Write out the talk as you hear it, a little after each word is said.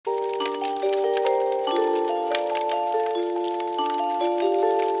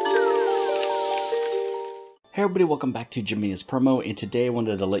Hey everybody, welcome back to Jimia's Promo, and today I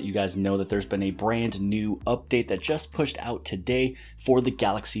wanted to let you guys know that there's been a brand new update that just pushed out today for the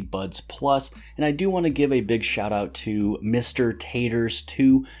Galaxy Buds Plus, and I do want to give a big shout out to Mr.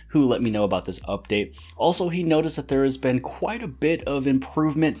 Taters2 who let me know about this update. Also, he noticed that there has been quite a bit of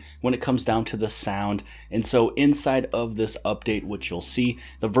improvement when it comes down to the sound, and so inside of this update, which you'll see,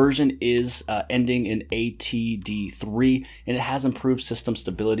 the version is ending in ATD3, and it has improved system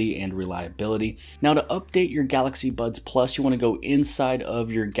stability and reliability. Now, to update your Galaxy Buds Plus, you want to go inside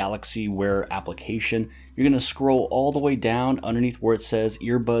of your Galaxy Wear application. You're going to scroll all the way down underneath where it says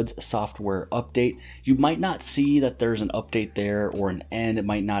Earbuds Software Update. You might not see that there's an update there or an end. It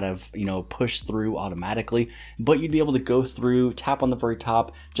might not have, pushed through automatically, but you'd be able to go through, tap on the very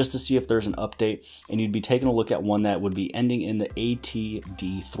top just to see if there's an update, and you'd be taking a look at one that would be ending in the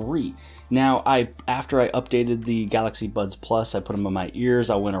ATD3. Now, after I updated the Galaxy Buds Plus, I put them in my ears,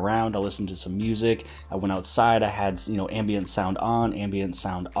 I went around, I listened to some music, I went outside, I had, ambient sound on, ambient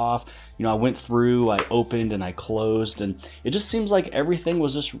sound off. I went through, I opened and I closed, and it just seems like everything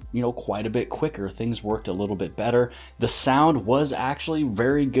was just, quite a bit quicker. Things worked a little bit better. The sound was actually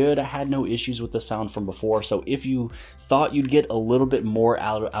very good. I had no issues with the sound from before, so if you thought you'd get a little bit more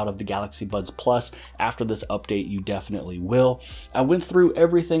out of the Galaxy Buds Plus after this update, you definitely will. I went through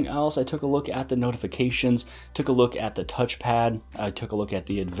everything else. I took a look at the notifications, took a look at the touchpad, I took a look at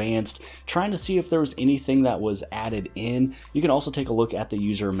the advanced, trying to see if there was anything that was added in. You can also take a look at the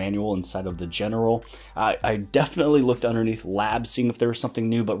user manual inside of the general. I definitely looked underneath labs, seeing if there was something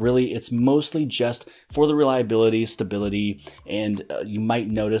new, but really it's mostly just for the reliability, stability, and you might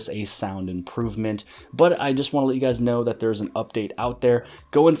notice a sound improvement. But I just want to let you guys know that there's an update out there.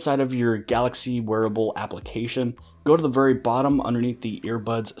 Go inside of your Galaxy wearable application, go to the very bottom underneath the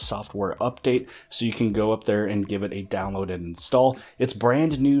Earbuds Software Update, so you can go up there and give it a download and install. It's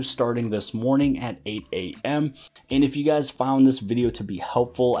brand new, starting this morning at 8 a.m. And if you guys found this video to be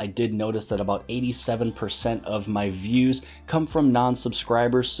helpful, I did notice that about 87% of my views come from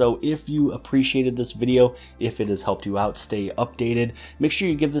non-subscribers. So if you appreciated this video, if it has helped you out, stay updated, make sure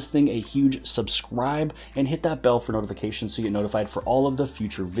you give this thing a huge subscribe and hit that bell for notifications so you get notified for all of the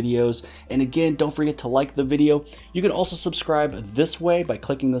future videos. And again, don't forget to like the video. You can also subscribe this way by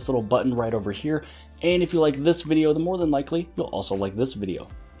clicking this little button right over here. And if you like this video, then more than likely, you'll also like this video.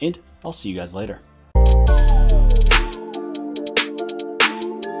 And I'll see you guys later.